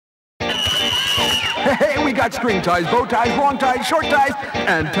got string ties, bow ties, long ties, short ties,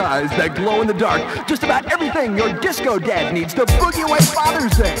 and ties that glow in the dark. Just about everything your disco dad needs to boogie away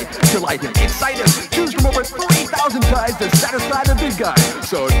Father's Day. Delight him, excite him, choose from over 3,000 ties to satisfy the big guy.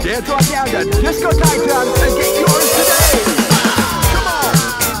 So dance on down to Disco Tie Town and get yours today.